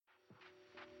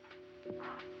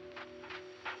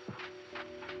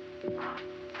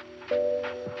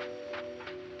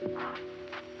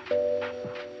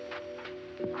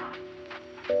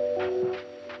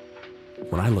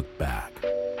When I look back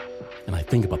and I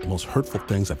think about the most hurtful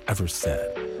things I've ever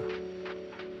said,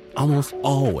 almost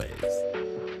always,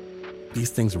 these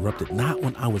things erupted not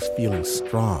when I was feeling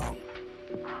strong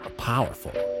or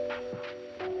powerful,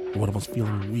 but when I was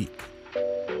feeling weak,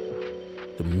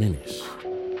 diminished,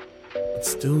 but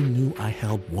still knew I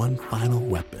held one final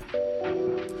weapon,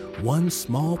 one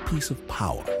small piece of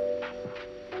power,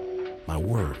 my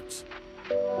words.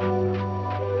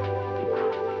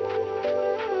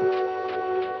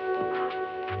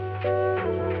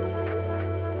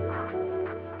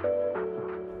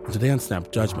 Today on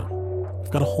Snap Judgment,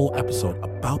 we've got a whole episode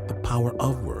about the power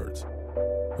of words.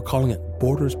 We're calling it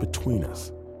Borders Between Us.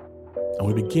 And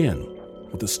we begin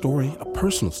with a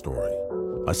personal story,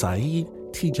 by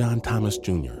Saidu Tejan-Thomas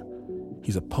Jr.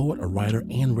 He's a poet, a writer,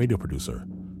 and radio producer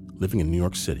living in New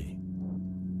York City.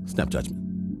 Snap Judgment.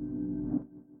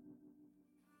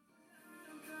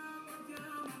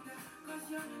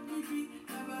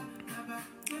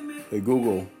 Hey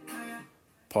Google,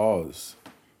 pause.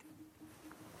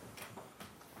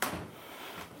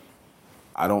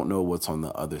 I don't know what's on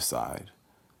the other side,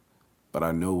 but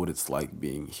I know what it's like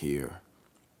being here.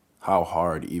 How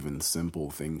hard even simple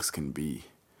things can be.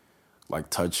 Like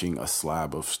touching a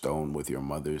slab of stone with your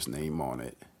mother's name on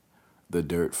it. The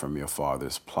dirt from your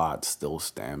father's plot still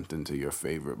stamped into your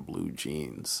favorite blue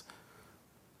jeans.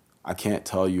 I can't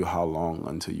tell you how long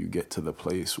until you get to the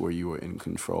place where you are in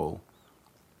control.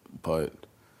 But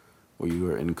where you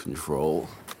are in control.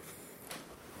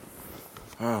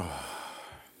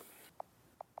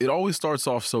 It always starts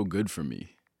off so good for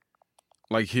me.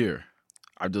 Like here,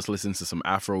 I've just listened to some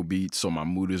Afro beats so my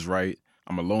mood is right.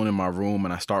 I'm alone in my room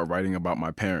and I start writing about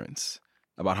my parents,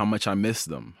 about how much I miss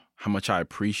them, how much I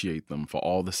appreciate them for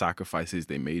all the sacrifices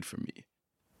they made for me.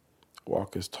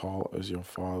 Walk as tall as your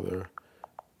father,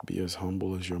 be as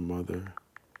humble as your mother.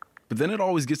 But then it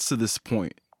always gets to this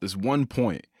one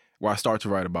point, where I start to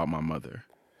write about my mother.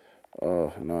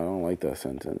 Oh, no, I don't like that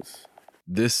sentence.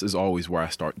 This is always where I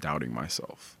start doubting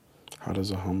myself. What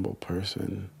does a humble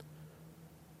person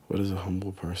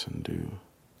do?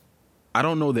 I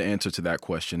don't know the answer to that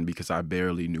question because I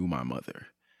barely knew my mother.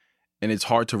 And it's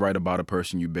hard to write about a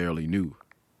person you barely knew.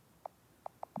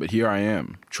 But here I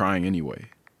am, trying anyway.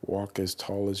 Walk as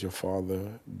tall as your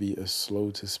father, be as slow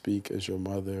to speak as your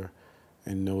mother,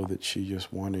 and know that she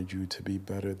just wanted you to be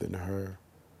better than her.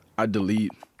 I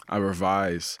delete, I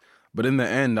revise, but in the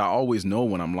end, I always know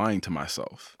when I'm lying to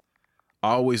myself.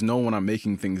 I always know when I'm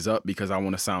making things up because I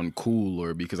want to sound cool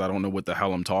or because I don't know what the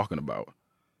hell I'm talking about.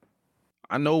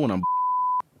 I know when I'm...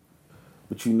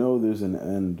 But you know there's an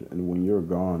end, and when you're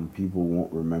gone, people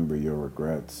won't remember your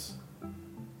regrets.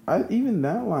 Even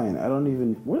that line,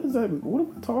 what is that? What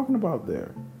am I talking about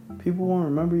there? People won't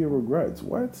remember your regrets.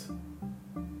 What?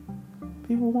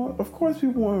 Of course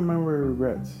people won't remember your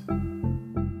regrets.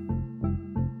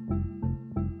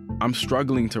 I'm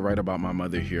struggling to write about my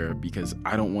mother here because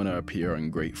I don't want to appear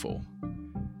ungrateful.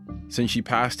 Since she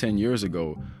passed 10 years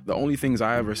ago, the only things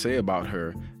I ever say about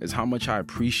her is how much I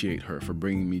appreciate her for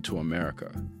bringing me to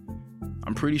America.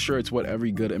 I'm pretty sure it's what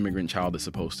every good immigrant child is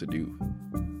supposed to do.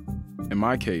 In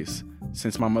my case,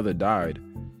 since my mother died,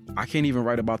 I can't even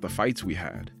write about the fights we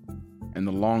had and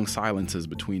the long silences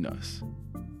between us.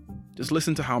 Just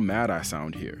listen to how mad I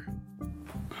sound here.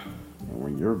 And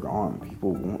when you're gone,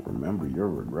 people won't remember your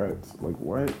regrets. Like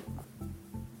what?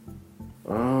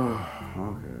 Oh,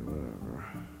 okay, whatever.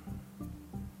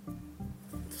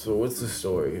 So what's the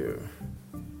story here?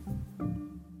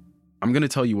 I'm going to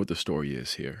tell you what the story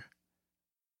is here.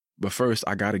 But first,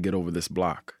 I got to get over this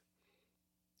block.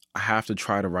 I have to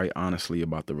try to write honestly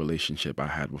about the relationship I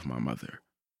had with my mother.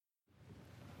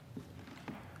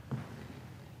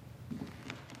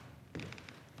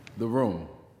 The room.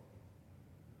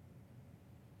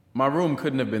 My room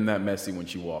couldn't have been that messy when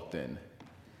she walked in.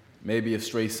 Maybe a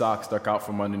stray sock stuck out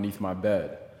from underneath my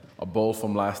bed, a bowl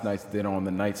from last night's dinner on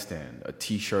the nightstand, a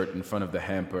t-shirt in front of the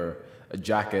hamper, a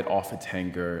jacket off its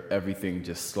hanger, everything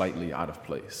just slightly out of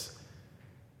place.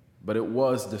 But it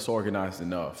was disorganized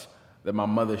enough that my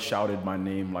mother shouted my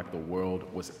name like the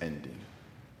world was ending.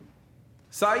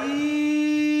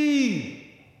 Saeed!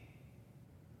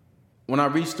 When I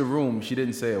reached the room, she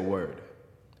didn't say a word.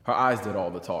 Her eyes did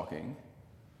all the talking.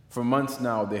 For months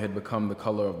now, they had become the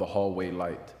color of the hallway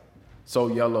light. So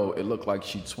yellow, it looked like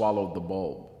she'd swallowed the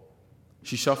bulb.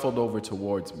 She shuffled over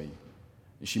towards me.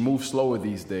 She moved slower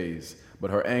these days, but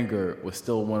her anger was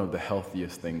still one of the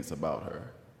healthiest things about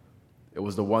her. It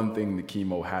was the one thing the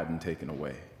chemo hadn't taken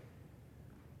away.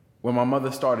 When my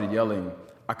mother started yelling,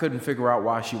 I couldn't figure out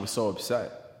why she was so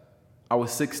upset. I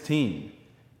was 16,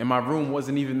 and my room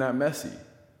wasn't even that messy.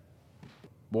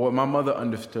 But what my mother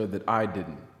understood that I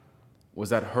didn't was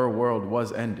that her world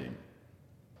was ending.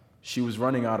 She was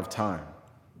running out of time,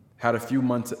 had a few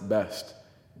months at best,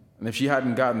 and if she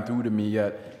hadn't gotten through to me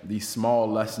yet, these small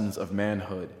lessons of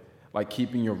manhood, like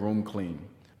keeping your room clean,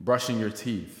 brushing your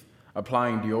teeth,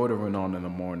 applying deodorant on in the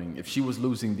morning, if she was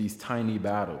losing these tiny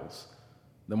battles,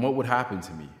 then what would happen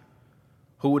to me?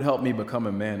 Who would help me become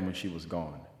a man when she was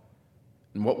gone?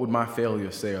 And what would my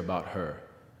failure say about her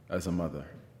as a mother?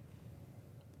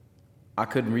 I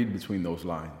couldn't read between those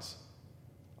lines.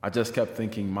 I just kept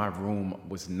thinking my room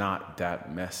was not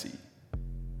that messy.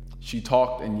 She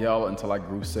talked and yelled until I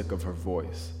grew sick of her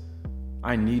voice.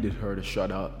 I needed her to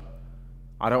shut up.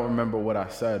 I don't remember what I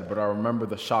said, but I remember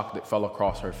the shock that fell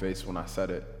across her face when I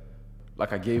said it.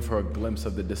 Like I gave her a glimpse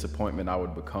of the disappointment I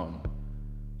would become.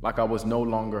 Like I was no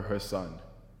longer her son.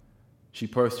 She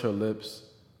pursed her lips,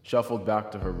 shuffled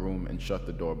back to her room, and shut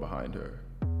the door behind her.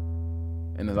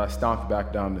 And as I stomped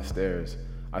back down the stairs,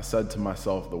 I said to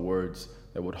myself the words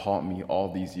that would haunt me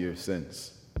all these years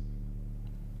since.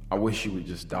 I wish you would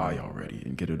just die already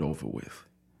and get it over with.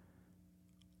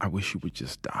 I wish you would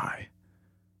just die.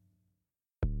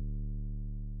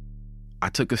 I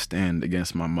took a stand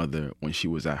against my mother when she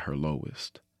was at her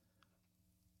lowest.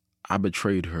 I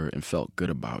betrayed her and felt good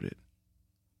about it.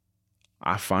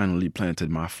 I finally planted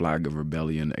my flag of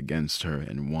rebellion against her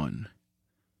and won.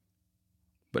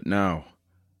 But now,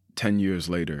 10 years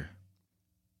later,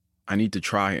 I need to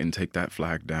try and take that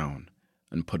flag down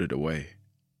and put it away.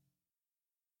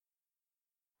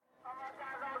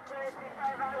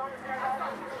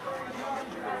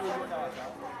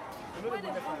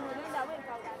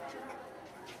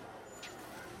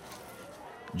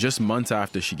 Just months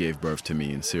after she gave birth to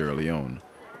me in Sierra Leone,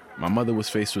 my mother was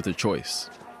faced with a choice.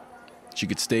 She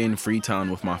could stay in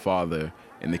Freetown with my father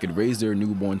and they could raise their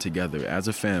newborn together as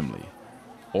a family,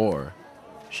 or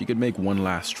she could make one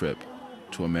last trip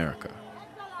to America.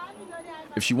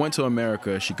 If she went to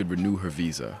America, she could renew her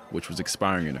visa, which was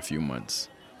expiring in a few months.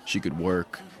 She could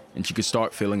work, and she could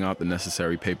start filling out the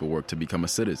necessary paperwork to become a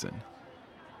citizen.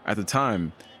 At the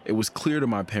time, it was clear to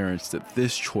my parents that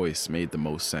this choice made the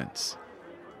most sense.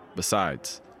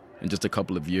 Besides, in just a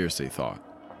couple of years, they thought,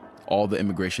 all the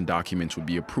immigration documents would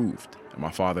be approved, and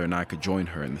my father and I could join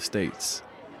her in the States.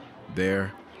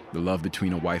 There, the love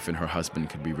between a wife and her husband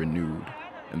could be renewed,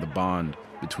 and the bond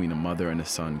between a mother and a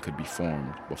son could be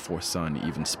formed before son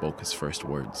even spoke his first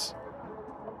words.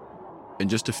 In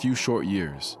just a few short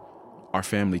years, our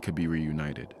family could be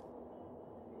reunited.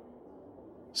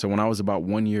 So when I was about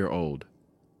 1 year old,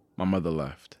 my mother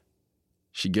left.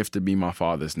 She gifted me my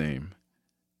father's name,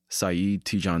 Saidu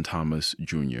Tejan-Thomas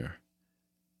Jr.,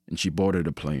 and she boarded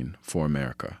a plane for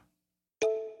America.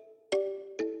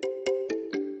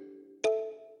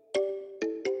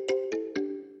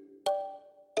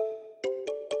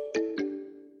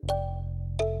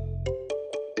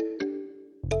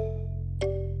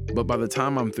 But by the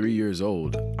time I'm 3 years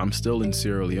old, I'm still in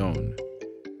Sierra Leone.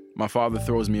 My father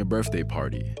throws me a birthday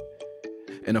party.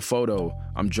 In a photo,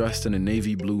 I'm dressed in a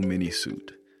navy blue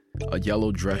mini-suit, a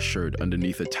yellow dress shirt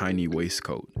underneath a tiny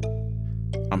waistcoat.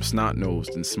 I'm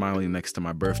snot-nosed and smiling next to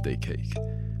my birthday cake,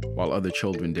 while other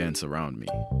children dance around me.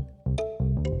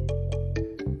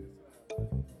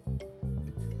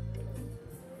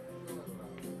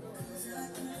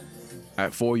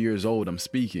 At 4 years old, I'm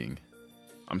speaking.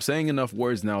 I'm saying enough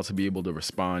words now to be able to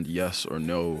respond yes or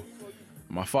no.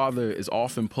 My father is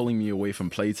often pulling me away from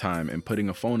playtime and putting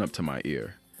a phone up to my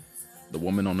ear. The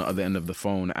woman on the other end of the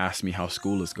phone asks me how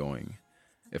school is going,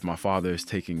 if my father is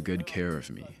taking good care of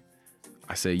me.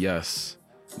 I say yes,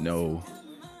 no,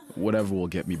 whatever will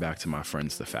get me back to my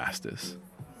friends the fastest.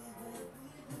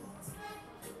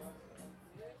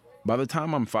 By the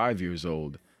time I'm 5 years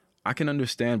old, I can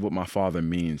understand what my father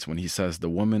means when he says the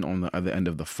woman on the other end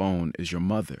of the phone is your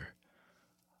mother.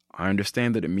 I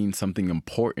understand that it means something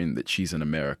important that she's in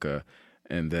America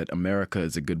and that America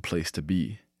is a good place to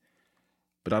be.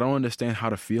 But I don't understand how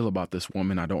to feel about this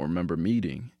woman I don't remember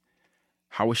meeting.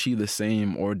 How is she the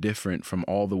same or different from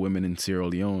all the women in Sierra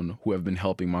Leone who have been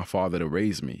helping my father to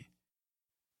raise me?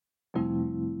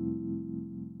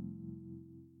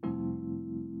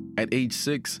 At age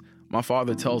 6, my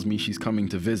father tells me she's coming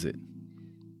to visit.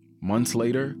 Months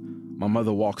later, my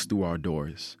mother walks through our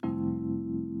doors.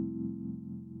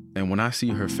 And when I see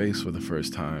her face for the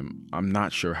first time, I'm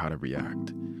not sure how to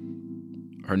react.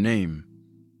 Her name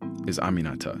is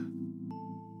Aminata.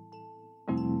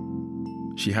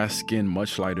 She has skin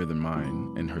much lighter than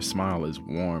mine, and her smile is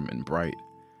warm and bright.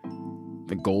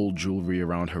 The gold jewelry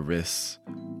around her wrists,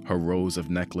 her rows of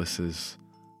necklaces,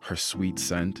 her sweet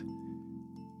scent.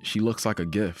 She looks like a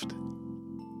gift.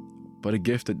 but a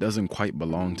gift that doesn't quite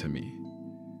belong to me.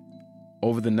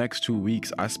 Over the next 2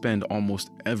 weeks, I spend almost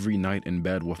every night in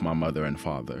bed with my mother and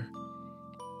father.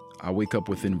 I wake up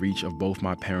within reach of both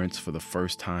my parents for the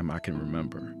first time I can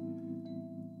remember.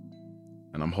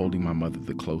 And I'm holding my mother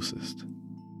the closest.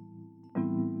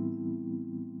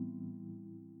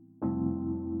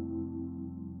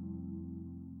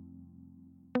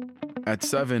 At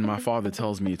 7, my father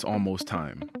tells me it's almost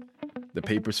time. The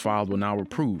papers filed were now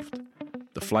approved.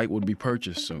 The flight would be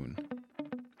purchased soon.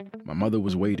 My mother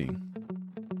was waiting.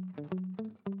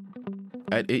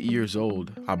 At 8 years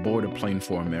old, I board a plane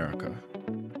for America.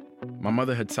 My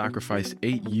mother had sacrificed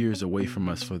 8 years away from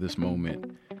us for this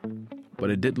moment, but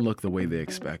it didn't look the way they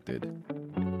expected.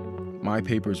 My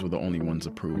papers were the only ones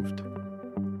approved,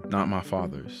 not my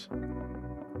father's.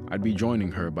 I'd be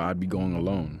joining her, but I'd be going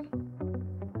alone.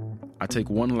 I take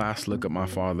one last look at my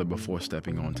father before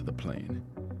stepping onto the plane.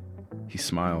 He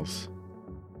smiles.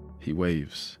 He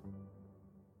waves.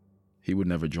 He would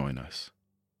never join us.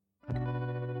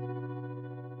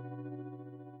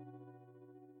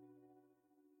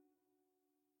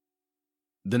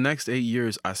 The next 8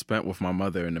 years I spent with my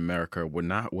mother in America were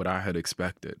not what I had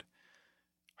expected.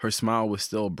 Her smile was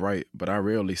still bright, but I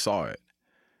rarely saw it.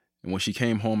 And when she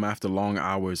came home after long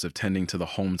hours of tending to the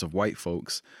homes of white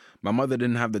folks, my mother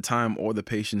didn't have the time or the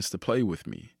patience to play with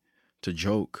me, to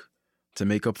joke, to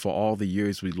make up for all the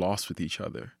years we'd lost with each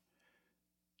other.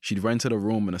 She'd rented a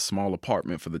room in a small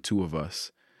apartment for the two of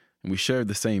us, and we shared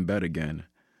the same bed again,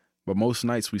 but most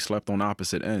nights we slept on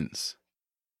opposite ends.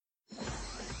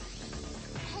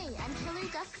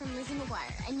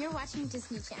 And you're watching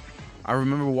Disney Channel. I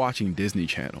remember watching Disney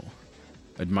Channel,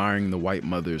 admiring the white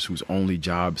mothers whose only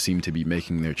job seemed to be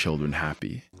making their children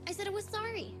happy. I said I was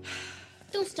sorry.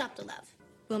 Don't stop the love.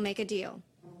 We'll make a deal.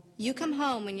 You come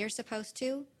home when you're supposed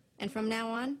to, and from now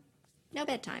on, no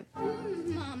bedtime.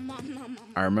 Mom.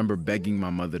 I remember begging my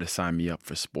mother to sign me up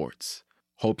for sports,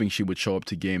 hoping she would show up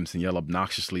to games and yell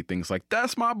obnoxiously things like,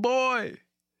 "That's my boy!"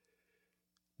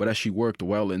 But as she worked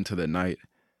well into the night,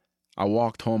 I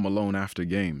walked home alone after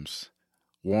games,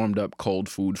 warmed up cold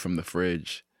food from the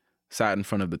fridge, sat in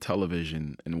front of the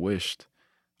television, and wished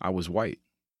I was white.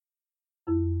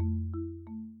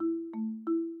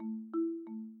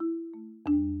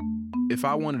 If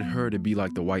I wanted her to be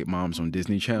like the white moms on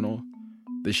Disney Channel,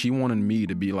 then she wanted me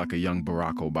to be like a young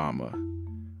Barack Obama,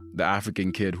 the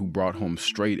African kid who brought home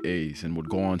straight A's and would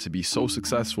go on to be so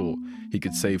successful he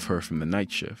could save her from the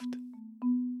night shift.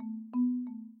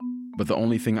 But the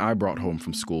only thing I brought home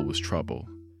from school was trouble.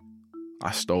 I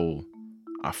stole,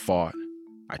 I fought,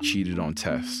 I cheated on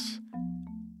tests.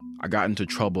 I got into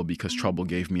trouble because trouble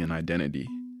gave me an identity,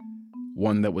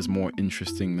 one that was more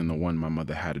interesting than the one my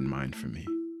mother had in mind for me.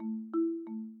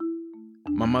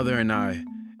 My mother and I,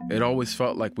 it always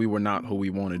felt like we were not who we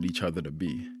wanted each other to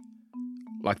be.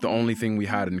 Like the only thing we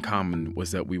had in common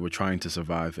was that we were trying to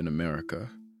survive in America.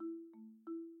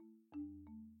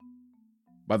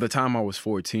 By the time I was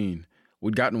 14,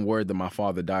 we'd gotten word that my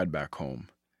father died back home.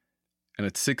 And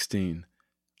at 16,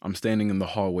 I'm standing in the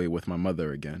hallway with my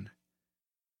mother again.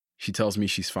 She tells me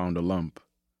she's found a lump.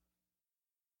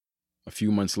 A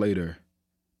few months later,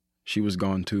 she was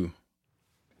gone too.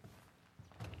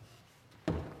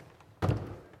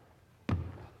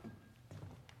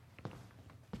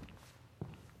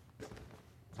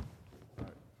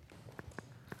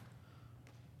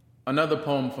 Another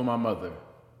poem for my mother.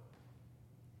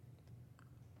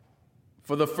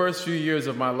 For the first few years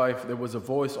of my life, there was a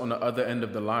voice on the other end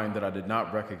of the line that I did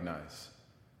not recognize.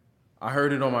 I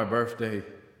heard it on my birthday,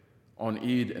 on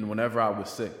Eid, and whenever I was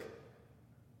sick.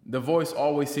 The voice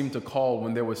always seemed to call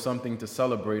when there was something to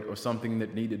celebrate or something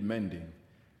that needed mending.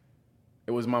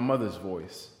 It was my mother's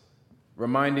voice,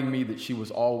 reminding me that she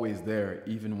was always there,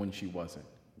 even when she wasn't.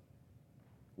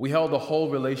 We held a whole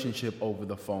relationship over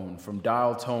the phone, from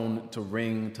dial tone to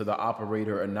ring to the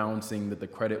operator announcing that the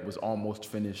credit was almost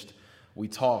finished. We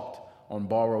talked on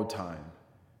borrowed time,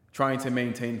 trying to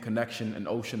maintain connection an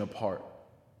ocean apart.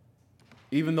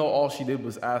 Even though all she did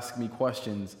was ask me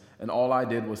questions and all I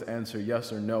did was answer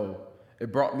yes or no,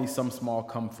 it brought me some small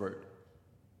comfort.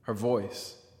 Her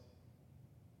voice.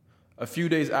 A few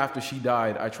days after she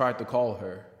died, I tried to call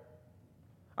her.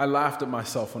 I laughed at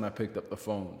myself when I picked up the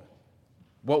phone.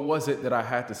 What was it that I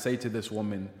had to say to this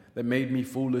woman that made me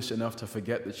foolish enough to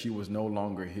forget that she was no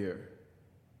longer here?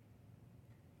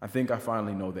 I think I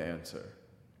finally know the answer.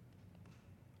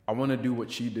 I want to do what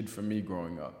she did for me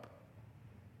growing up.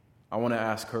 I want to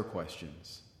ask her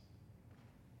questions.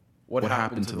 What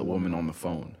happened to the woman on the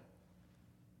phone?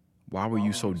 Why were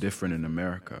you so different in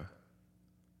America?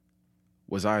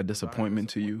 Was I a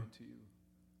disappointment to you?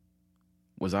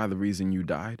 Was I the reason you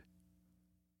died?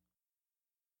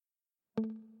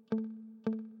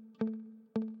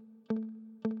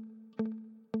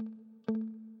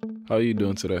 How are you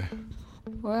doing today?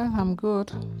 Well, I'm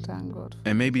good. Thank God.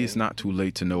 And maybe it's not too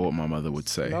late to know what my mother would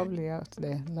say. Lovely out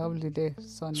there. Lovely day.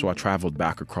 Sunny. So I traveled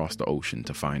back across the ocean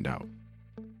to find out.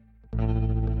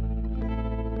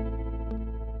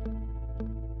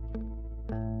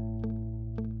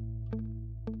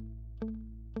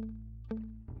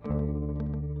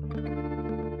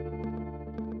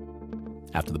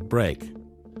 After the break,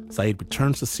 Said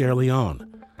returns to Sierra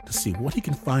Leone to see what he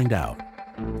can find out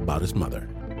about his mother.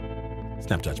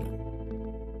 Snap Judgment.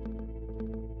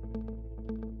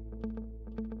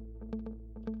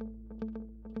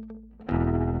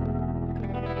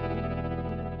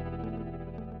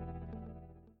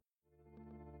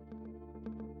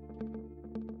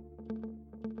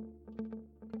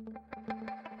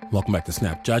 Welcome back to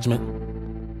Snap Judgment.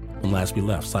 When last we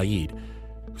left, Said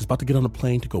was about to get on a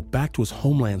plane to go back to his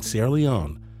homeland, Sierra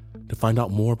Leone, to find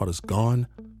out more about his gone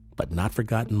but not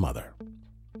forgotten mother.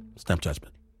 Snap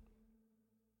Judgment.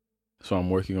 So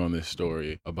I'm working on this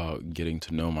story about getting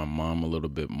to know my mom a little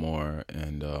bit more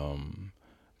and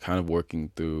kind of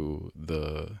working through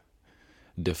the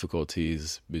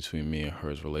difficulties between me and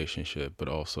her's relationship, but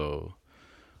also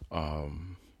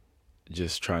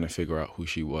just trying to figure out who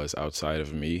she was outside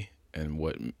of me and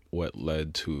what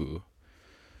led to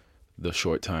the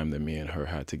short time that me and her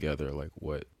had together. Like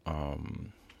what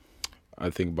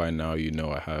I think by now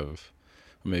I have,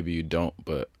 maybe you don't,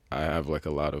 but I have like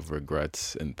a lot of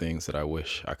regrets and things that I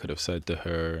wish I could have said to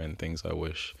her and things I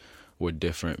wish were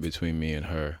different between me and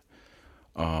her.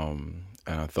 And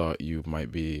I thought you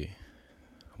might be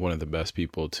one of the best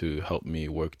people to help me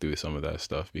work through some of that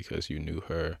stuff because you knew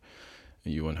her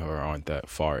and you and her aren't that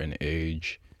far in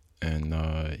age. And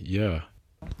yeah.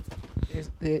 Is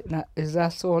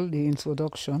that all the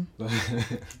introduction?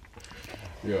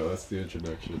 Yeah, that's the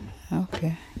introduction.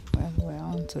 Okay. Well, we're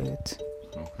on to it.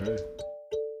 Okay.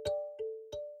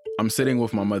 I'm sitting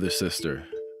with my mother's sister,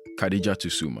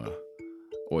 Kadijatu Suma,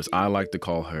 or as I like to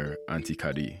call her, Auntie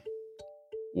Kadi.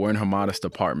 We're in her modest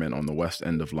apartment on the west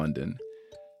end of London.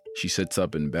 She sits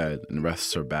up in bed and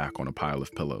rests her back on a pile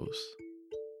of pillows.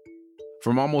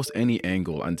 From almost any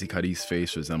angle, Auntie Kadi's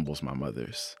face resembles my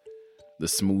mother's. The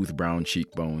smooth brown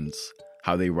cheekbones,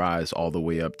 how they rise all the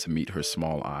way up to meet her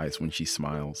small eyes when she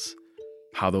smiles.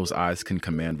 How those eyes can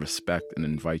command respect and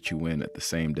invite you in at the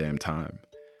same damn time.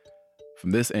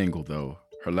 From this angle, though,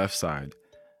 her left side,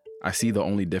 I see the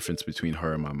only difference between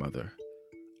her and my mother.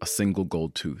 A single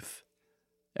gold tooth.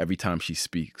 Every time she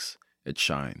speaks, it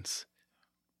shines.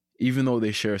 Even though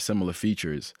they share similar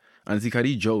features, Auntie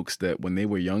Kadi jokes that when they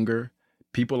were younger,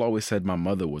 people always said my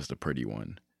mother was the pretty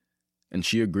one. And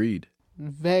she agreed.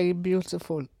 Very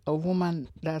beautiful. A woman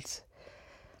that's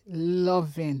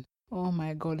loving. Oh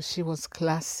my God, she was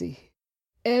classy.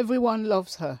 Everyone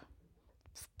loves her.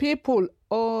 People,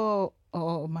 oh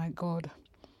my God.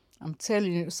 I'm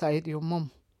telling you, Said, your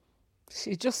mom,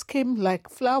 she just came like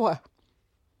flower.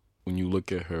 When you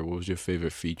look at her, what was your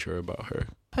favorite feature about her?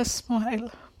 Her smile.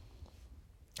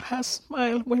 Her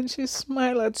smile, when she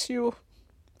smiles at you.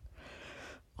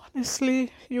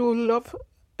 Honestly, you love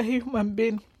a human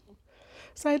being.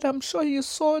 Said, I'm sure you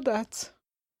saw that.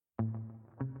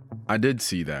 I did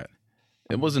see that.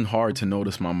 It wasn't hard to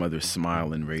notice my mother's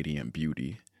smile and radiant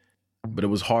beauty, but it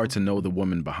was hard to know the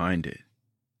woman behind it.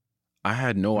 I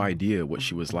had no idea what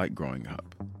she was like growing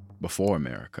up, before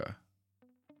America.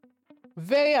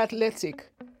 Very athletic.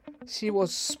 She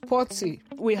was sporty.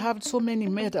 We have so many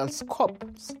medals,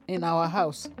 cups in our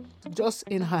house, just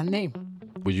in her name.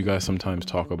 Would you guys sometimes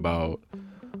talk about,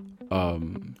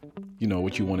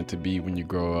 what you wanted to be when you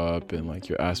grow up and like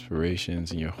your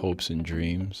aspirations and your hopes and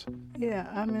dreams? Yeah,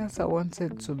 I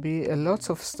wanted to be a lot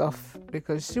of stuff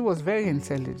because she was very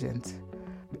intelligent.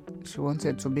 She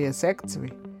wanted to be a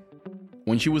secretary.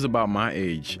 When she was about my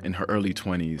age, in her early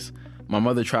 20s, my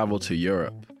mother traveled to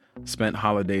Europe, spent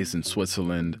holidays in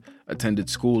Switzerland, attended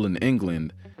school in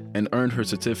England, and earned her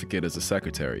certificate as a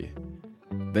secretary.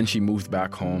 Then she moved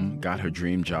back home, got her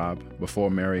dream job,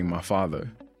 before marrying my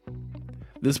father.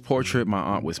 This portrait my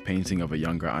aunt was painting of a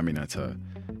younger Aminata,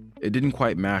 it didn't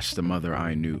quite match the mother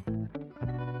I knew.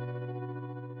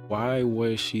 Why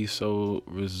was she so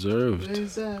reserved?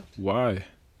 Why?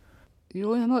 You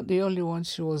were not the only one.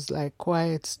 She was like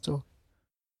quiet too.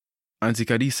 Auntie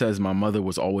Kadi says my mother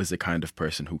was always the kind of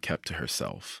person who kept to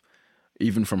herself,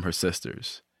 even from her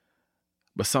sisters.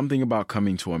 But something about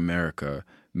coming to America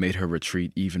made her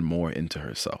retreat even more into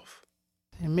herself.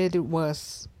 It made it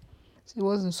worse. She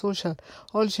wasn't social.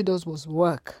 All she does was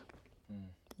work.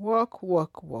 Work,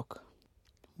 work, work.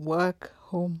 Work,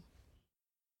 home.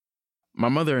 My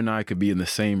mother and I could be in the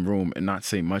same room and not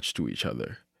say much to each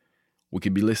other. We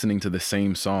could be listening to the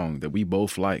same song that we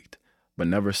both liked, but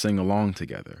never sing along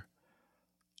together.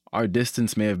 Our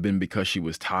distance may have been because she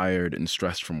was tired and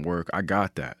stressed from work. I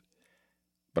got that.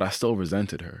 But I still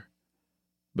resented her.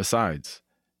 Besides,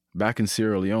 back in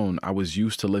Sierra Leone, I was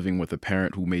used to living with a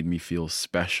parent who made me feel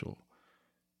special.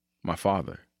 My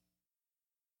father.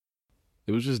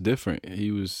 It was just different.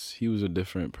 He was a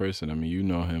different person. I mean, you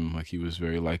know him, like he was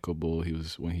very likable.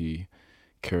 When he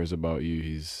cares about you,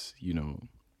 he's,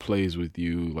 plays with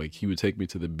you. Like he would take me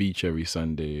to the beach every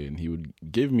Sunday and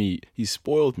he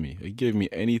spoiled me. He gave me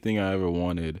anything I ever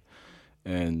wanted.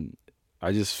 And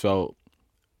I just felt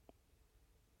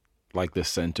like the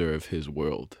center of his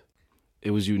world.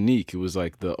 It was unique. It was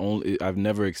like I've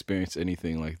never experienced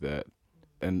anything like that.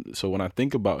 And so when I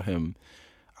think about him,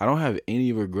 I don't have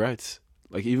any regrets.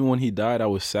 Like even when he died, I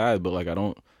was sad, but like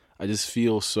I just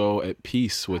feel so at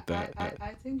peace with that.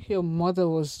 I think your mother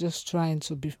was just trying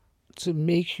to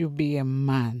make you be a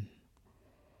man.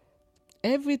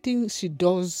 Everything she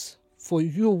does for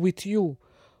you, with you,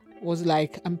 was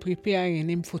like, I'm preparing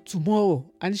him for tomorrow.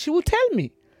 And she would tell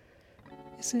me,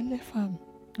 I said, Lefam,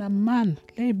 na man,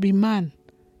 let be man.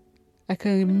 I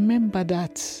can remember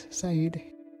that, Said.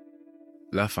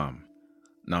 Lefam,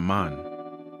 na man.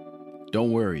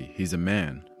 Don't worry, he's a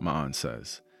man, my aunt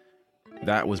says.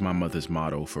 That was my mother's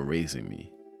motto for raising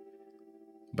me.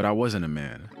 But I wasn't a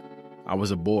man. I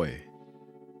was a boy.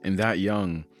 And that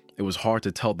young, it was hard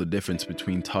to tell the difference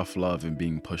between tough love and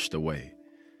being pushed away.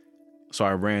 So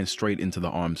I ran straight into the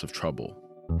arms of trouble.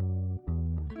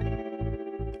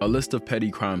 A list of petty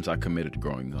crimes I committed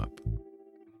growing up.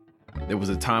 There was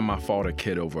a time I fought a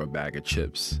kid over a bag of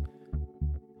chips.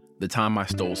 The time I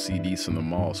stole CDs from the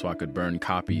mall so I could burn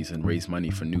copies and raise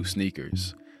money for new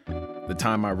sneakers. The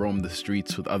time I roamed the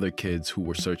streets with other kids who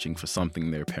were searching for something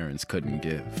their parents couldn't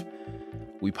give.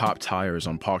 We popped tires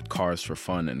on parked cars for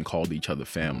fun and called each other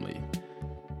family.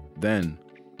 Then,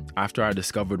 after I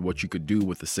discovered what you could do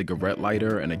with a cigarette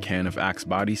lighter and a can of Axe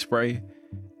body spray,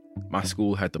 my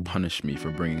school had to punish me for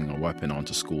bringing a weapon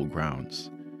onto school grounds.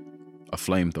 A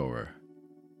flamethrower.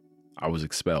 I was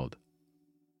expelled.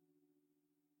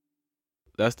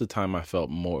 That's the time I felt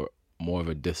more of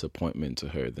a disappointment to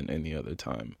her than any other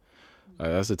time.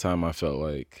 That's the time I felt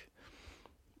like,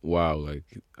 wow,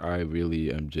 like I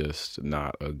really am just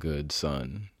not a good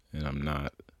son, and I'm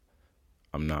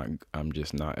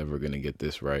just not ever gonna get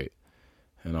this right.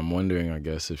 And I'm wondering, I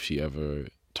guess, if she ever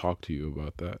talked to you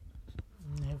about that.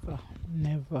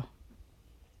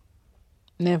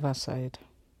 Never said.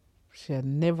 She had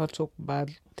never talked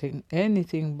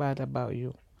anything bad about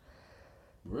you.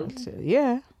 Really?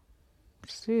 Yeah,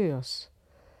 serious.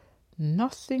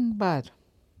 Nothing bad.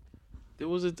 There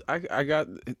was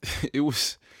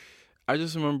I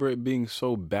just remember it being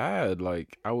so bad.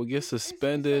 Like I would get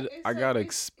suspended. I got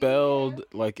expelled.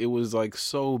 Like it was like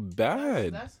so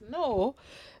bad. No,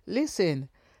 listen,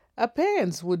 her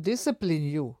parents would discipline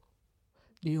you.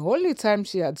 The only time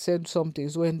she had said something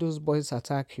is when those boys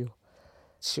attack you.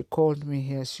 She called me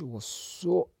here. She was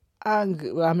so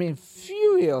angry. I mean,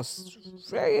 furious.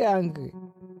 Very angry.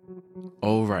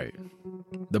 Oh, right.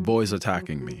 The boys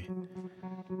attacking me.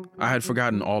 I had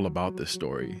forgotten all about this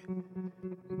story.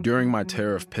 During my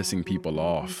terror of pissing people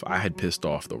off, I had pissed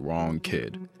off the wrong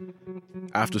kid.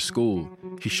 After school,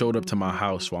 he showed up to my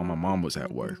house while my mom was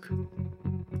at work.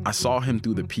 I saw him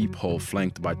through the peephole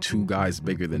flanked by two guys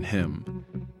bigger than him,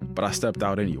 but I stepped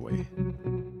out anyway.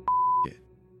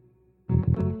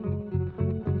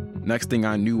 Next thing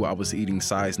I knew, I was eating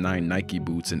size 9 Nike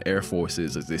boots and Air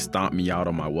Forces as they stomped me out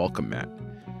on my welcome mat.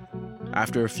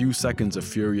 After a few seconds of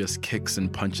furious kicks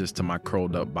and punches to my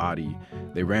curled up body,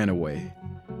 they ran away,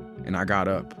 and I got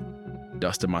up,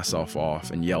 dusted myself off,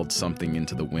 and yelled something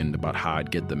into the wind about how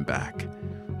I'd get them back,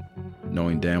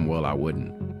 knowing damn well I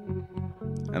wouldn't.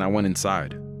 And I went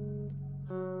inside.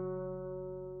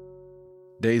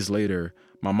 Days later,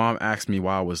 my mom asked me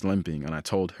why I was limping, and I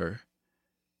told her.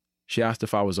 She asked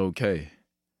if I was okay.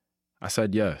 I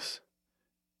said yes,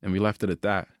 and we left it at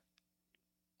that.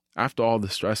 After all the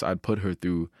stress I'd put her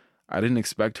through, I didn't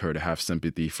expect her to have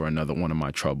sympathy for another one of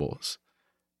my troubles.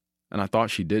 And I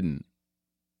thought she didn't.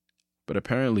 But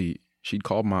apparently, she'd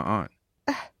called my aunt.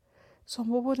 Some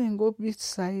people didn't go beat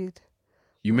Said.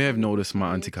 You may have noticed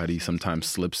my Auntie Kari sometimes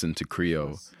slips into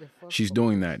Creole. She's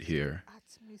doing that here.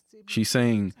 She's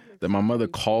saying that my mother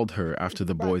called her after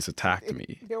the boys attacked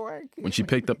me. When she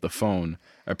picked up the phone,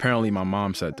 apparently my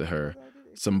mom said to her,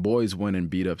 "Some boys went and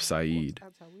beat up Said.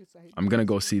 I'm going to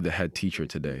go see the head teacher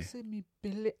today."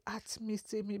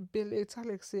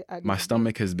 My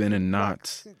stomach has been in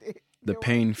knots. The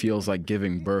pain feels like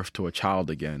giving birth to a child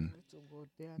again.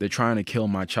 They're trying to kill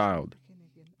my child.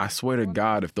 I swear to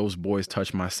God, if those boys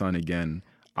touch my son again,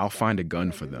 I'll find a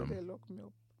gun for them.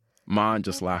 Ma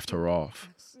just laughed her off,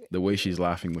 the way she's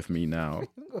laughing with me now.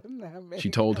 She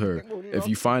told her, if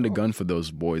you find a gun for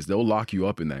those boys, they'll lock you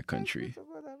up in that country.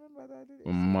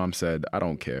 Well, my mom said, I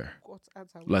don't care.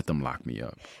 Let them lock me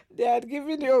up. They had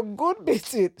given you a good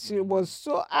beating. She was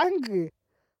so angry.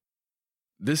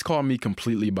 This caught me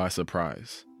completely by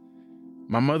surprise.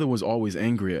 My mother was always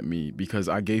angry at me because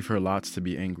I gave her lots to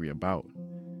be angry about.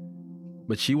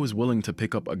 But she was willing to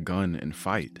pick up a gun and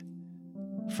fight.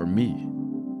 For me.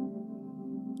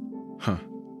 Huh.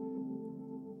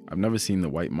 I've never seen the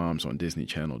white moms on Disney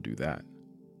Channel do that.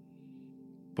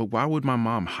 But why would my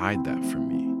mom hide that from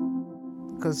me?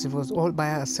 Because she was all by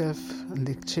herself and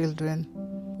the children,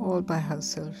 all by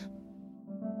herself.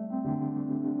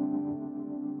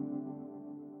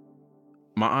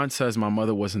 My aunt says my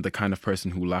mother wasn't the kind of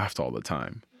person who laughed all the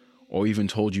time, or even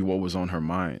told you what was on her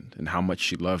mind and how much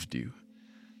she loved you.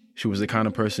 She was the kind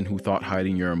of person who thought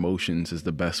hiding your emotions is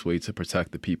the best way to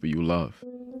protect the people you love.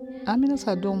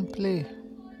 Aminata don't play.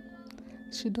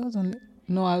 She doesn't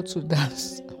know how to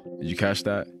dance. Did you catch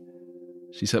that?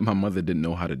 She said my mother didn't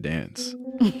know how to dance.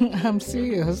 I'm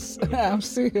serious. I'm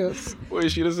serious.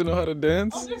 Wait, she doesn't know how to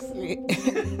dance? Honestly,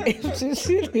 if she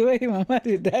see the way my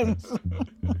mother dance.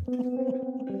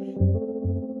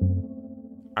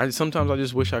 Sometimes I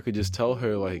just wish I could just tell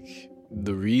her, like,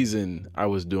 the reason I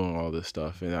was doing all this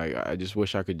stuff. And I just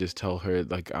wish I could just tell her,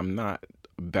 like, I'm not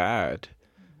bad.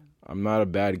 I'm not a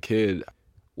bad kid.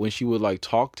 When she would, like,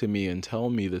 talk to me and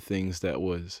tell me the things that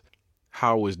was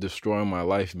how it was destroying my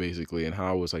life, basically, and how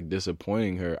I was, like,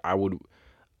 disappointing her, I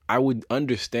would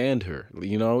understand her,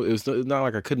 you know? It's not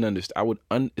like I couldn't understand.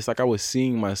 It's like I was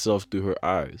seeing myself through her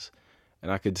eyes,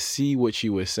 and I could see what she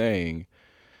was saying,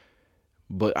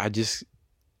 but I just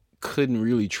couldn't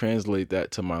really translate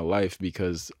that to my life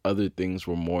because other things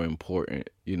were more important,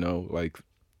 you know? Like,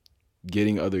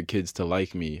 getting other kids to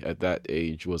like me at that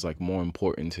age was, like, more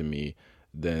important to me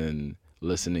than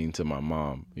listening to my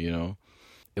mom, you know?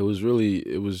 It was really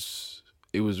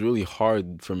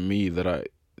hard for me that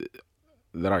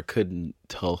I couldn't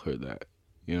tell her that,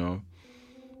 you know?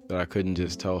 That I couldn't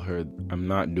just tell her, I'm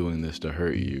not doing this to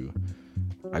hurt you.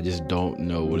 I just don't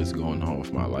know what is going on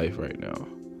with my life right now.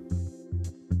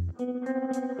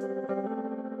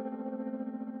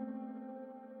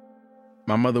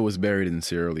 My mother was buried in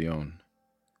Sierra Leone.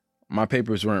 My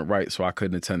papers weren't right, so I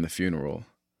couldn't attend the funeral.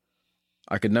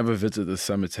 I could never visit the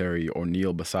cemetery or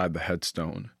kneel beside the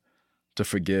headstone, to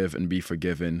forgive and be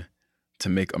forgiven, to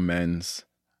make amends,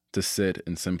 to sit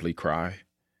and simply cry.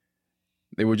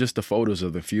 They were just the photos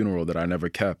of the funeral that I never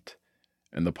kept,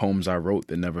 and the poems I wrote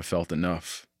that never felt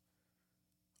enough.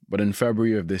 But in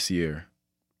February of this year,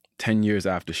 10 years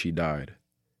after she died,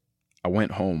 I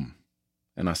went home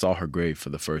and I saw her grave for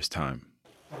the first time.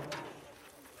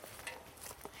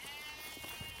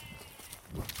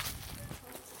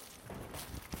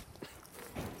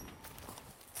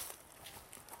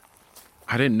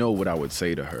 I didn't know what I would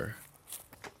say to her,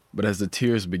 but as the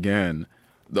tears began,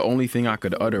 the only thing I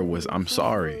could utter was, I'm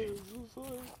sorry.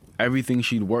 Everything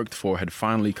she'd worked for had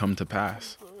finally come to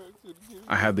pass.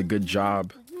 I had the good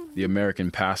job, the American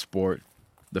passport,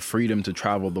 the freedom to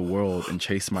travel the world and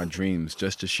chase my dreams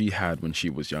just as she had when she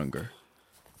was younger.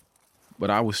 But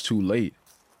I was too late.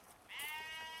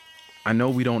 I know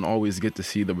we don't always get to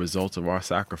see the results of our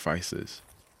sacrifices,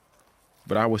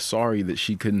 but I was sorry that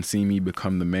she couldn't see me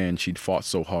become the man she'd fought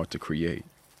so hard to create.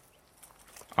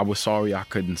 I was sorry I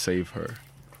couldn't save her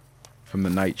from the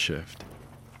night shift,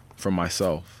 from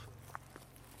myself,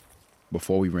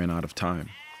 before we ran out of time.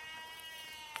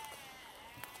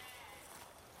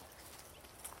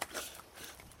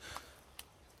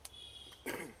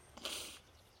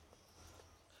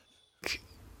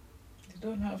 You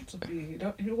don't have to be.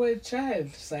 You were a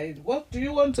child, Said. What do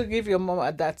you want to give your mom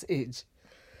at that age?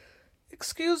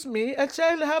 Excuse me, a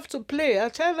child have to play. A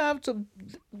child have to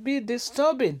be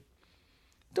disturbing.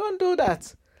 Don't do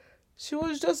that. She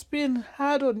was just being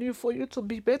hard on you for you to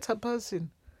be a better person.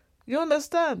 You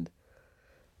understand?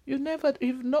 You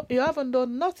haven't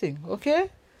done nothing,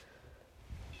 okay?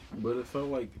 But it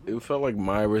felt like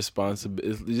my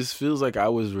responsibility. It just feels like I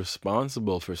was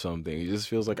responsible for something. It just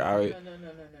feels like No.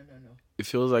 It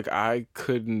feels like I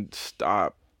couldn't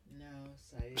stop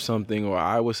something, or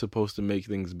I was supposed to make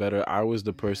things better. I was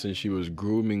the person she was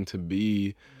grooming to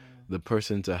be, the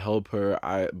person to help her.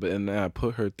 And then I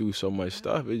put her through so much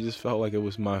stuff. It just felt like it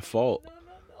was my fault.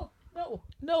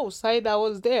 No, Said, I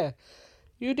was there.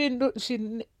 You didn't do.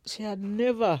 She had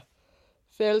never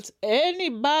felt any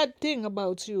bad thing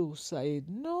about you, Said.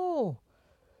 No,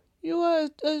 you were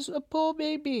a poor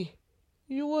baby.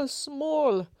 You were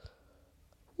small.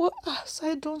 What?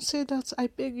 Said, don't say that. I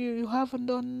beg you. You haven't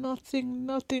done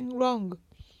nothing wrong.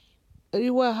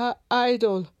 You were her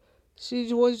idol.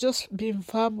 She was just being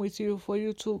firm with you for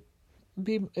you to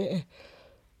be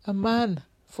a man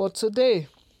for today.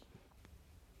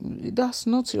 That's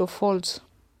not your fault.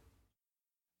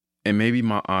 And maybe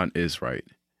my aunt is right.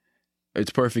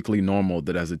 It's perfectly normal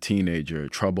that as a teenager,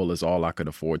 trouble is all I could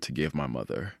afford to give my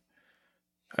mother.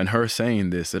 And her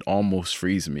saying this, it almost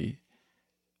frees me.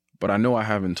 But I know I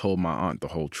haven't told my aunt the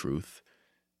whole truth.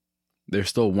 There's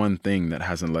still one thing that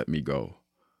hasn't let me go.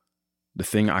 The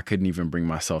thing I couldn't even bring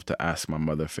myself to ask my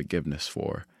mother forgiveness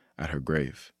for at her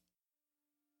grave.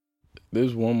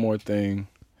 There's one more thing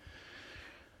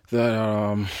that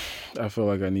I feel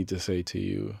like I need to say to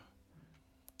you.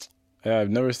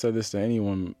 I've never said this to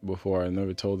anyone before. I've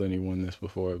never told anyone this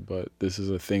before, but this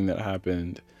is a thing that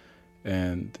happened.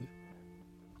 And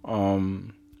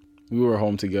we were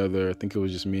home together. I think it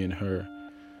was just me and her.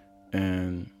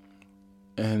 And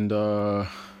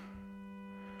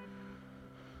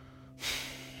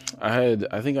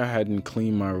I think I hadn't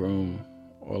cleaned my room,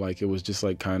 or like it was just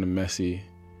like kind of messy.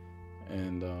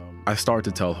 And I started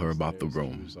to tell her about the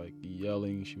room. She was like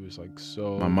yelling. She was like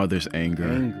so my mother's anger,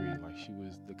 angry. Like she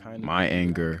was the kind of my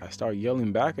anger. I started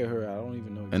yelling back at her. I don't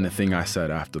even know. And the thing I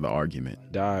said after the argument.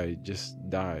 Just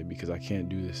die because I can't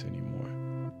do this anymore.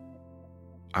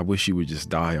 I wish you would just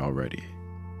die already.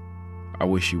 I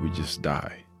wish you would just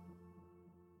die.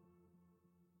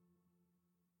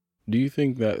 Do you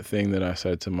think that thing that I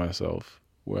said to myself,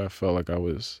 where I felt like I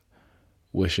was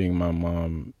wishing my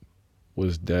mom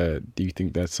was dead, do you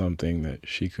think that's something that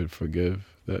she could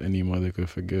forgive, that any mother could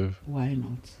forgive? Why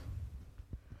not?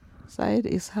 Said,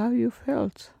 is how you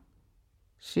felt.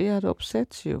 She had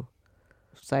upset you.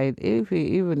 Said,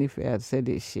 even if he had said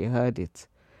it, she heard it.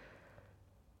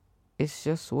 It's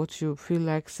just what you feel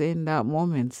like saying that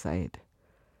moment, Said.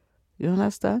 You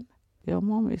understand? Your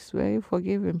mom is a very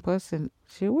forgiving person.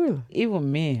 She will.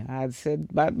 Even me, I had said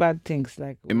bad things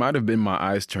like... It might have been my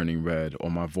eyes turning red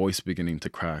or my voice beginning to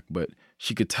crack, but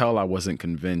she could tell I wasn't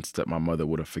convinced that my mother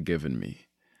would have forgiven me.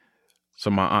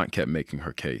 So my aunt kept making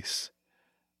her case.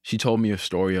 She told me a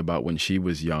story about when she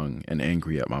was young and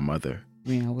angry at my mother.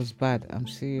 I was bad. I'm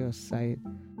serious, Said.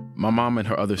 My mom and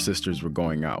her other sisters were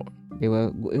going out. They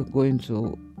were going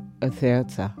to a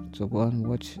theater to go and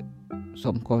watch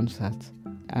some concerts.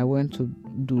 I went to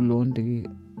do laundry.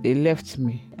 They left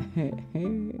me.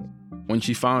 When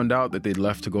she found out that they'd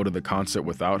left to go to the concert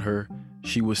without her,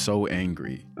 she was so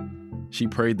angry. She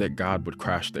prayed that God would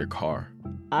crash their car.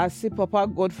 I see Papa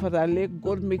God for the leg,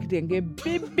 God make them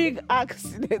get big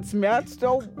accidents. Me had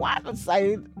to one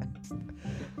side.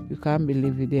 You can't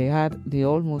believe it. They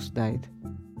almost died.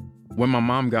 When my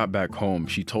mom got back home,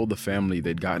 she told the family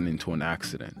they'd gotten into an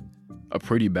accident. A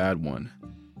pretty bad one.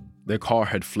 Their car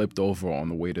had flipped over on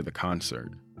the way to the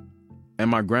concert. And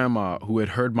my grandma, who had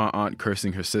heard my aunt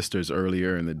cursing her sisters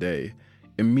earlier in the day,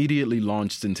 immediately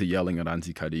launched into yelling at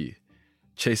Auntie Kadi,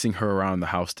 chasing her around the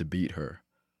house to beat her,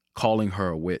 calling her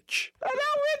a witch. That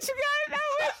witch, guy,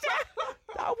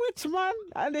 that witch, man,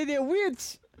 and then a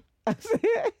witch.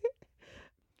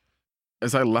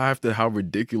 As I laughed at how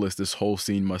ridiculous this whole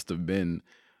scene must have been,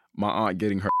 my aunt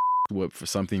getting her whipped for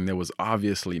something that was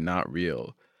obviously not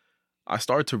real, I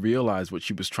started to realize what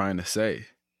she was trying to say.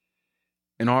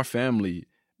 In our family,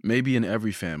 maybe in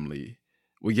every family,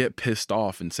 we get pissed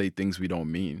off and say things we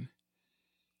don't mean.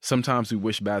 Sometimes we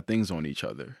wish bad things on each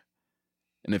other.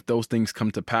 And if those things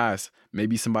come to pass,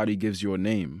 maybe somebody gives you a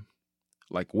name,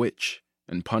 like witch,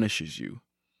 and punishes you.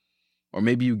 Or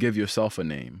maybe you give yourself a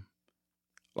name,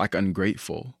 like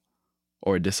ungrateful,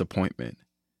 or a disappointment,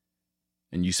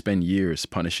 and you spend years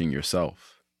punishing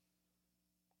yourself.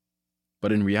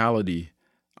 But in reality,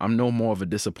 I'm no more of a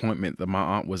disappointment that my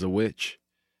aunt was a witch.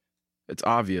 It's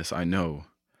obvious, I know,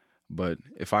 but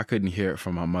if I couldn't hear it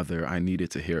from my mother, I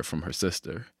needed to hear it from her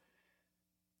sister.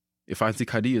 If Auntie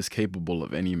Kadi is capable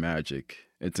of any magic,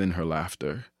 it's in her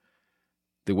laughter.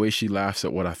 The way she laughs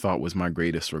at what I thought was my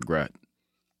greatest regret.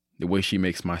 The way she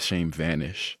makes my shame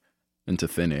vanish into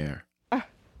thin air.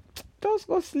 Just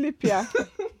go sleep, yeah.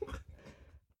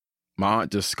 My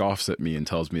aunt just scoffs at me and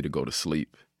tells me to go to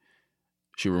sleep.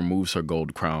 She removes her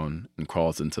gold crown and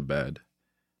crawls into bed.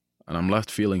 And I'm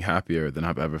left feeling happier than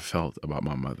I've ever felt about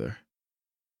my mother.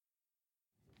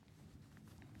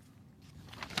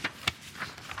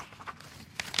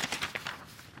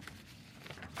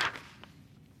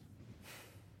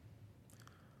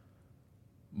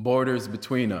 Borders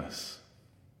between us.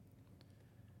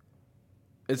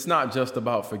 It's not just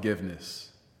about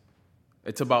forgiveness.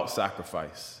 It's about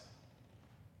sacrifice.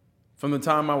 From the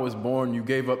time I was born, you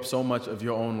gave up so much of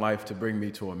your own life to bring me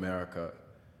to America.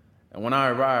 And when I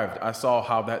arrived, I saw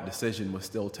how that decision was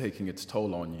still taking its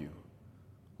toll on you,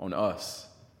 on us.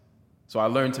 So I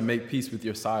learned to make peace with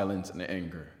your silence and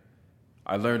anger.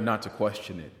 I learned not to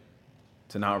question it,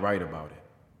 to not write about it.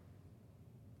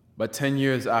 But 10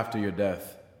 years after your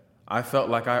death, I felt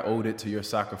like I owed it to your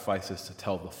sacrifices to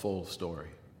tell the full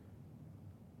story.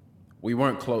 We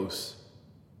weren't close.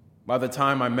 By the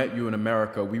time I met you in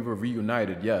America, we were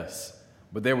reunited, yes,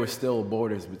 but there were still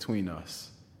borders between us.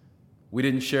 We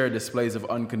didn't share displays of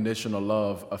unconditional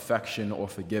love, affection, or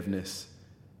forgiveness.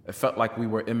 It felt like we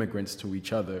were immigrants to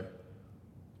each other,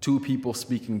 two people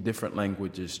speaking different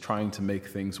languages, trying to make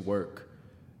things work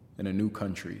in a new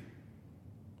country.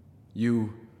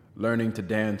 You learning to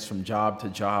dance from job to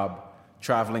job,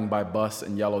 traveling by bus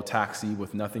and yellow taxi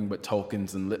with nothing but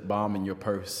tokens and lip balm in your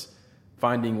purse,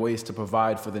 finding ways to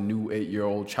provide for the new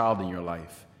 8-year-old child in your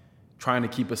life, trying to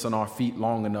keep us on our feet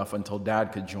long enough until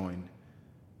Dad could join.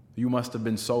 You must have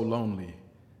been so lonely.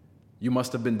 You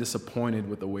must have been disappointed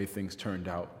with the way things turned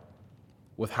out,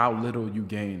 with how little you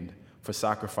gained for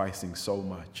sacrificing so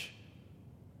much.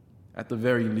 At the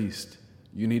very least,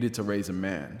 you needed to raise a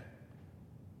man.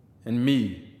 And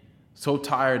me, so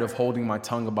tired of holding my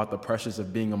tongue about the pressures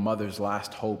of being a mother's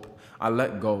last hope, I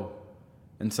let go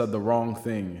and said the wrong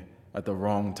thing at the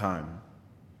wrong time.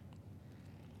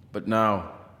 But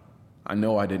now, I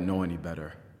know I didn't know any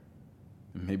better.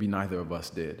 Maybe neither of us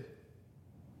did.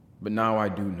 But now I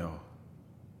do know.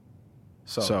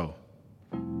 So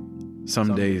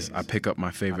some days I pick up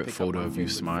my favorite photo of you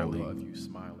smiling,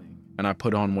 and I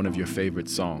put on one of your favorite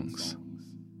songs.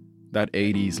 That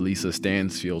 80s Lisa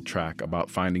Stansfield track about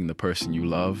finding the person you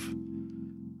love.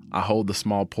 I hold the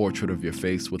small portrait of your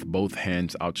face with both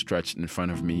hands outstretched in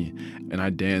front of me, and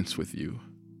I dance with you,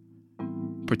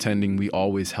 pretending we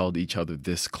always held each other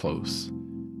this close,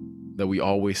 that we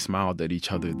always smiled at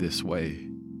each other this way,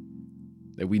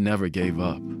 that we never gave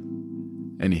up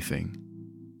anything.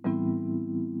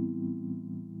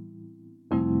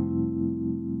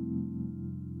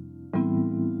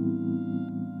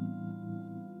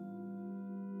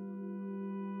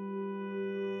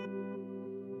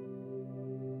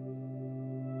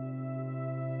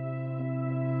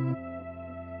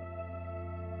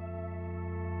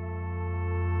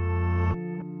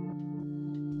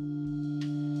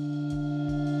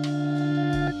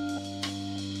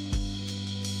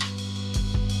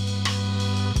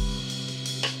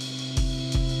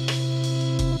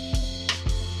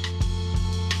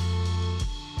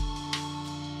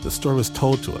 The story was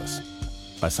told to us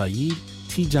by Saidu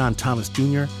Tejan-Thomas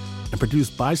Jr. and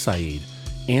produced by Saidu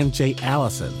and Jay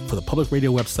Allison for the public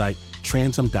radio website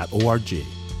transom.org.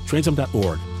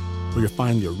 Transom.org, where you'll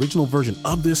find the original version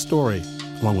of this story,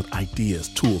 along with ideas,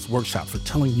 tools, workshops for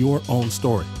telling your own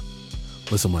story.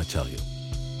 Listen when I tell you.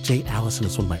 Jay Allison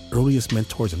is one of my earliest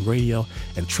mentors in radio,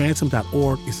 and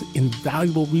Transom.org is an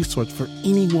invaluable resource for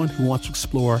anyone who wants to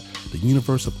explore the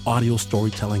universe of audio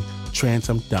storytelling.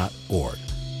 Transom.org.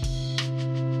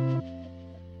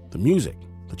 The music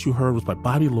that you heard was by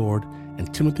Bobby Lord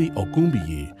and Timothy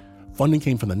Ogumbiyi. Funding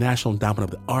came from the National Endowment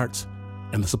of the Arts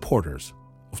and the supporters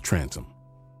of Transom.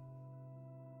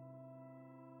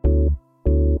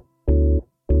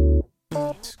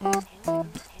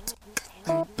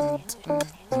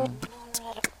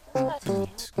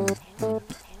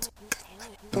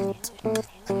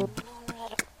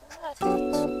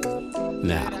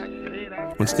 Now,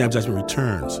 when Snap Judgment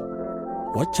returns,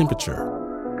 what temperature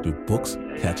do books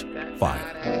catch fire?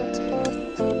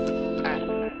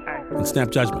 In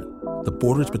Snap Judgment, the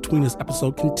Borders Between Us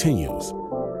episode continues.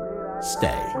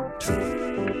 Stay tuned.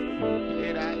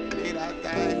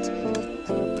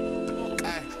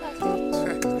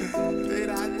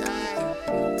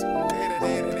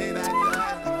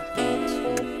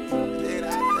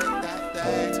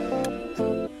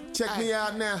 Check me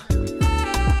out now.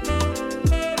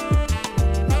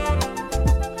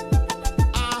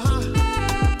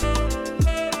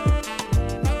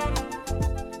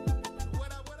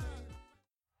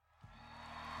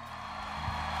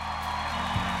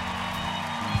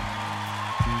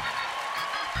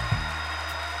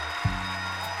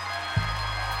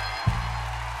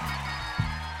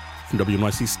 From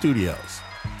WNYC Studios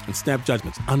and Snap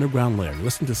Judgment's Underground Lair.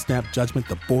 Listen to Snap Judgment,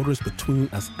 the Borders Between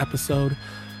Us episode.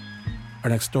 Our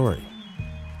next story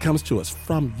comes to us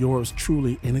from yours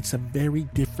truly, and it's a very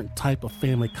different type of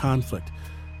family conflict.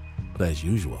 But as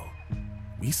usual,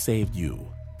 we saved you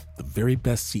the very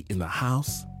best seat in the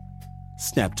house.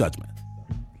 Snap Judgment,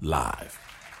 live.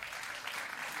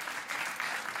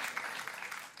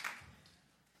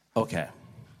 Okay.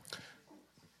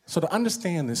 So to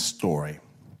understand this story,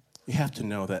 you have to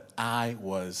know that I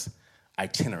was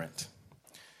itinerant.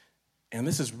 And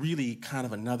this is really kind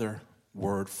of another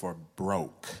word for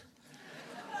broke.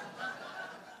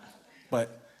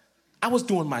 But I was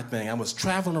doing my thing. I was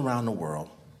traveling around the world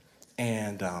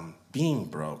and being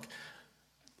broke,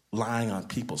 lying on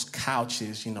people's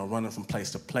couches, running from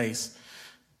place to place.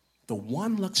 The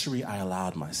one luxury I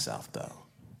allowed myself, though,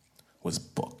 was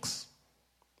books.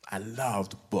 I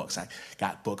loved books. I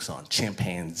got books on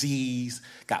chimpanzees,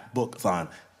 got books on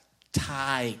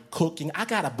Thai cooking. I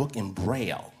got a book in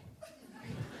Braille.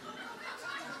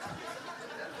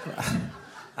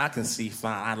 I can see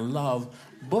fine. I love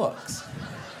books.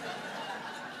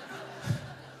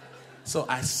 So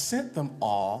I sent them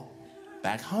all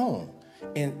back home.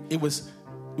 And they were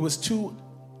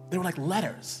like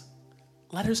letters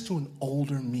to an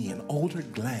older me, an older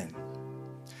Glynn,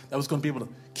 that was going to be able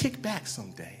to kick back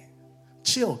someday,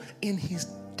 chill in his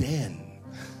den.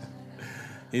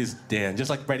 His den, just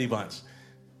like Brady Bunch.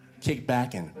 Kick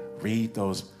back and read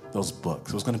those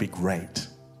books. It was going to be great.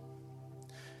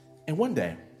 And one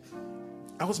day,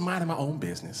 I was minding my own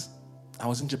business. I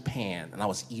was in Japan, and I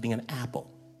was eating an apple.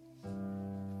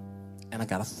 And I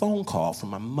got a phone call from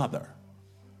my mother,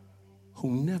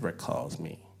 who never calls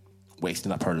me,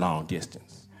 wasting up her long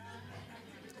distance.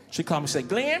 She called me and said,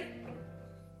 Glynn,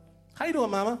 how you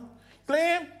doing, Mama?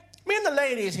 Glynn, me and the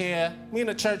ladies here, me and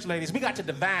the church ladies, we got to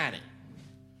divining.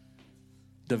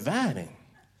 Divining?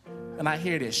 And I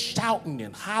hear this shouting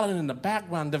and hollering in the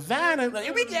background, divining,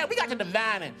 we got to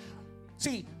divining.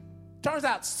 See, turns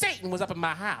out Satan was up in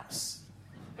my house.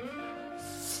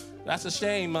 That's a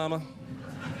shame, Mama.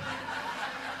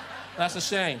 That's a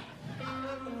shame.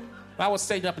 I was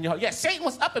Satan up in your house. Yeah, Satan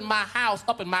was up in my house,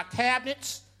 up in my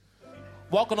cabinets,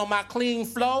 walking on my clean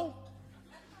floor.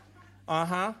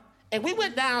 Uh-huh. And we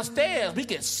went downstairs. We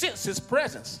could sense his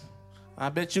presence. I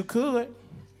bet you could.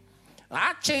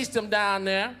 I chased him down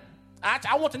there.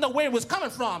 I want to know where he was coming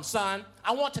from, son.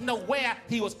 I want to know where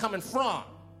he was coming from.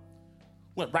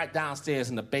 Went right downstairs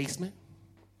in the basement.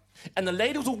 And the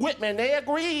ladies were with me, and they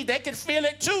agreed. They could feel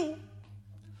it, too.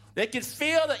 They could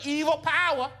feel the evil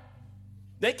power.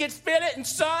 They could feel it, and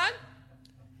son,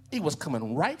 it was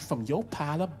coming right from your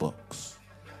pile of books.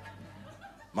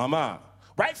 Mama,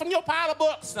 right from your pile of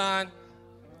books, son.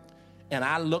 And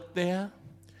I looked there,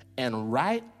 and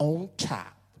right on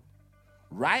top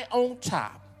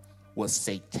was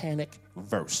satanic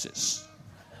verses.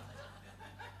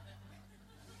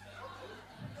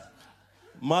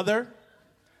 Mother,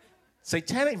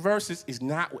 satanic verses is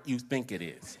not what you think it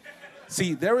is.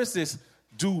 See, there is this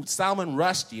dude, Salman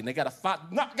Rushdie, and they got a fight.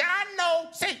 No, I know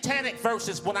satanic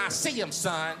verses when I see them,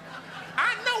 son.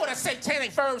 I know what a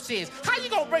satanic verse is. How you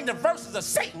gonna bring the verses of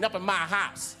Satan up in my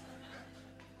house?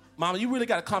 Mama, you really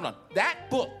gotta calm down. That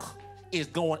book is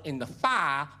going in the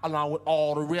fire along with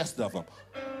all the rest of them.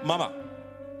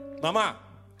 Mama,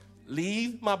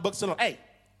 leave my books alone. Hey,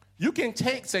 you can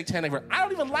take satanic verse. I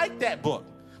don't even like that book,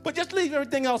 but just leave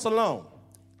everything else alone.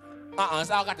 It's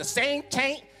all got the same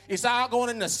taint. It's all going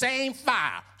in the same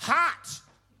fire. Hot.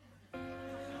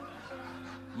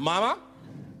 Mother,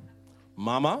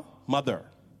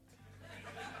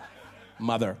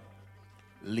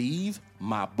 leave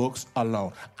my books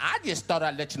alone. I just thought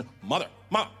I'd let you know. Mother,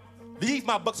 leave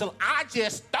my books alone. I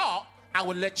just thought I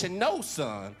would let you know,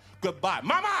 son. Goodbye.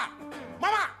 Mama.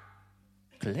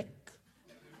 Click.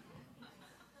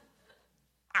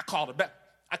 I called her back.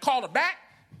 I called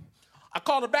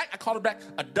her back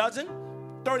a dozen,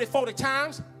 30, 40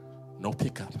 times. No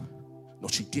pickup. No,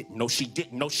 she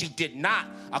did not.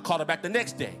 I called her back the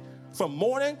next day. From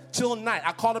morning till night,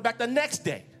 I called her back the next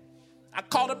day. I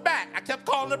called her back. I kept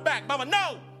calling her back. Mama,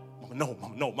 no.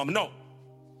 Mama, no.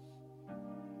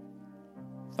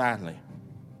 Finally,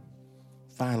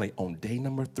 on day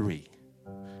number 3,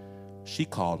 she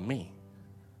called me.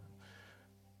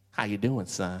 How you doing,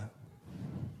 son?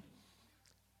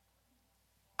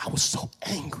 I was so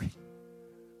angry.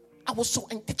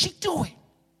 Did she do it?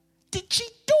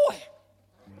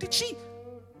 Did she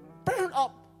burn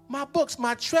up my books,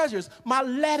 my treasures, my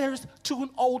letters to an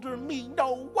older me?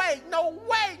 No way.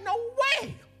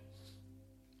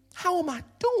 How am I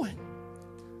doing?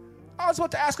 I was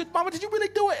about to ask her, Mama, did you really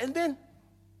do it? And then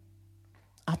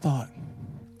I thought,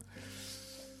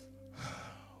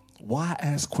 why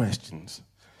ask questions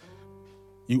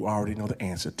you already know the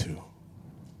answer to?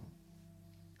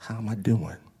 How am I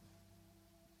doing?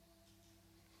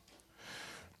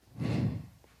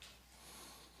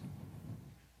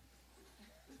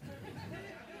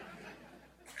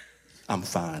 I'm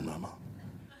fine, Mama.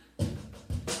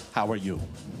 How are you?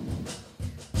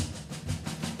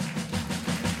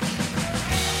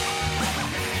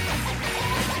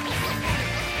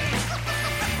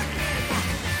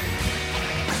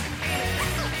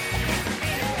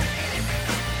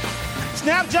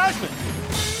 Snap Judgment.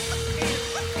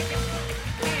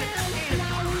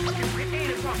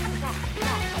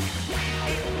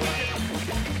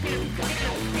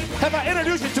 Have I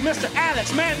introduced you to Mr.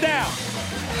 Alex Mandel?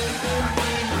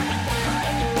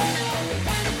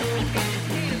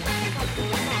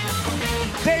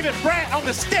 David Brandt on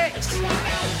the sticks.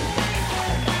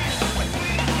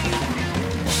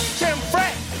 Tim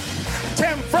Frick.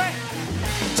 Tim Frick.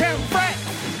 Tim Frick.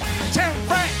 Tim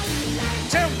Frick.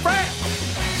 Tim Frick.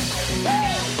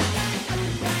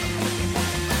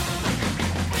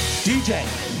 DJ.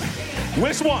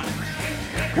 Which one?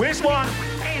 Which one?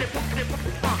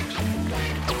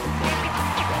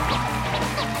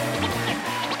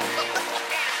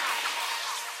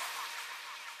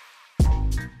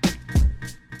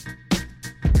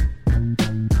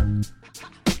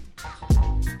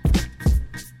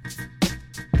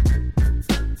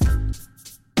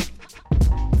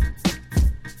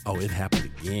 Oh, it happened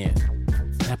again.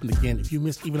 It happened again. If you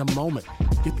missed even a moment,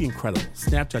 get the incredible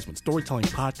Snap Judgment Storytelling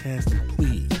Podcast, and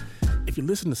please, if you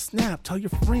listen to Snap, tell your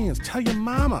friends, tell your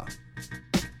mama.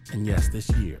 And yes, this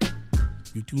year,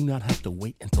 you do not have to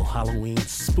wait until Halloween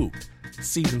Spooked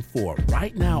Season 4.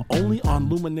 Right now, only on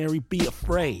Luminary. Be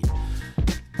afraid.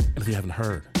 And if you haven't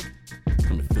heard,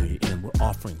 let me fill you in. We're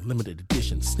offering limited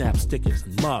edition Snap stickers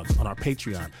and mugs on our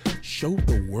Patreon. Show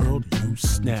the world you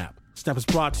Snap. Snap is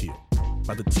brought to you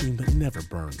by the team that never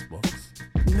burns books.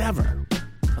 Never.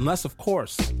 Unless, of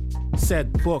course,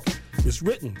 said book is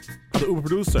written by the Uber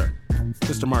producer,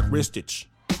 Mr. Mark Ristich.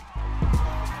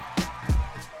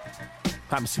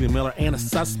 Pat Mesiti-Miller, Anna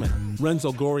Sussman,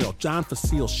 Renzo Gorio, John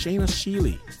Facile, Shayna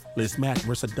Sheely, Liz Mack,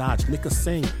 Marissa Dodge, Mika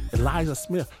Singh, Eliza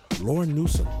Smith, Lauren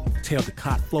Newsom, Taylor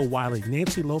DeCott, Flo Wiley,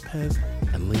 Nancy Lopez,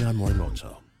 and Leon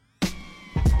Morimoto.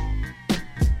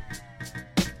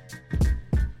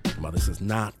 Well, this is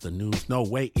not the news. No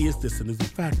way is this the news. In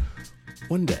fact,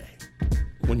 one day,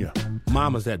 when your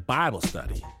mama's at Bible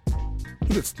study,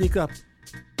 you could sneak up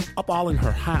all in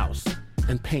her house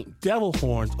and paint devil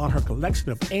horns on her collection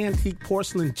of antique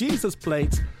porcelain Jesus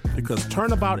plates, because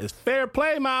turnabout is fair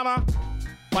play, mama.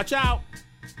 Watch out.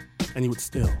 And you would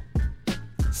still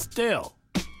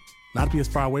not be as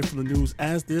far away from the news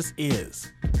as this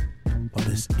is. But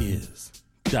this is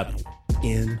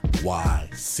WNYC.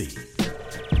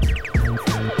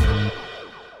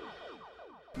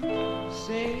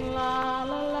 Sing la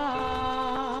la la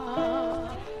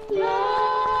la.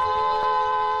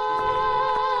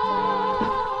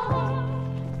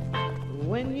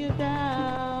 When you're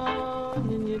down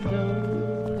and you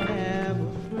don't have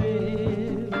a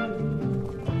friend,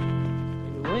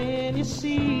 and when you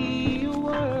see your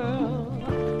world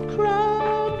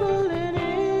crumbling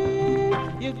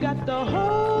in, you got to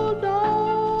hold on.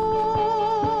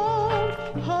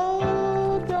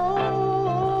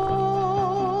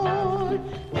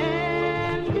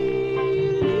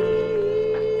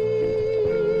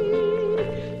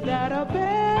 A